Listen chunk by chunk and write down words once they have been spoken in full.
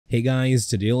Hey guys,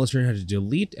 today let's learn how to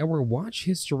delete our watch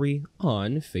history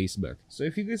on Facebook. So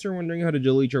if you guys are wondering how to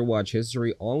delete your watch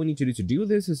history, all we need to do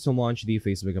this is to launch the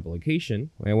Facebook application.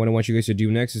 And what I want you guys to do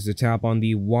next is to tap on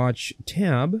the watch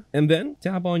tab and then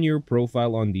tap on your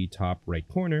profile on the top right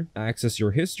corner, access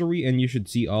your history, and you should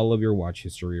see all of your watch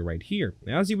history right here.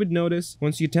 As you would notice,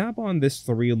 once you tap on this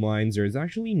three lines, there's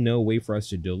actually no way for us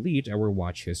to delete our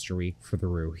watch history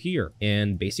through here.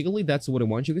 And basically that's what I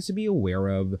want you guys to be aware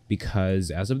of,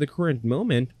 because as of the current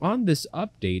moment on this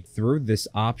update, through this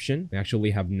option we actually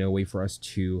have no way for us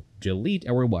to delete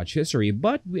our watch history,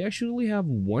 but we actually have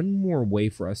one more way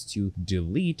for us to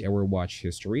delete our watch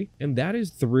history, and that is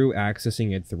through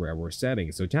accessing it through our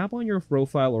settings. So tap on your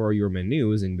profile or your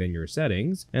menus and then your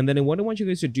settings, and then what I want you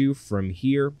guys to do from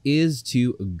here is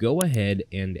to go ahead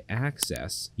and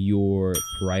access your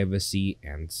privacy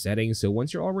and settings. So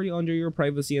once you're already under your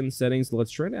privacy and settings,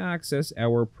 let's try to access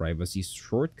our privacy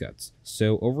shortcuts.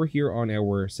 So over here on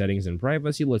our settings and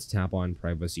privacy, let's tap on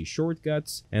privacy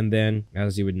shortcuts, and then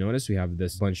as you would notice, we have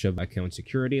this bunch of account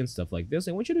security and stuff like this.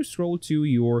 I want you to scroll to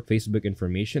your Facebook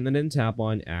information and then tap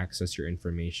on access your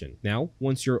information. Now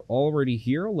once you're already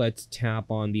here, let's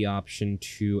tap on the option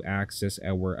to access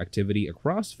our activity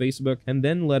across Facebook, and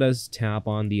then let us tap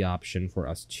on the option for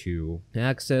us to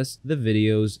access the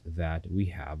videos that we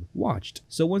have watched.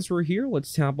 So once we're here,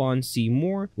 let's tap on see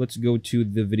more. Let's go to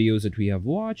the videos that we have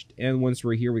watched, and once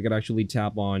we're here, we can actually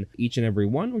tap on each and every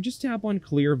one, or just tap on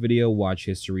clear video watch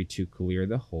history to clear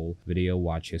the whole video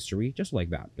watch history, just like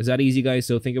that. Is that easy, guys?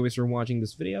 So thank you guys for watching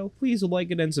this video. Please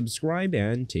like it and subscribe,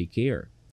 and take care.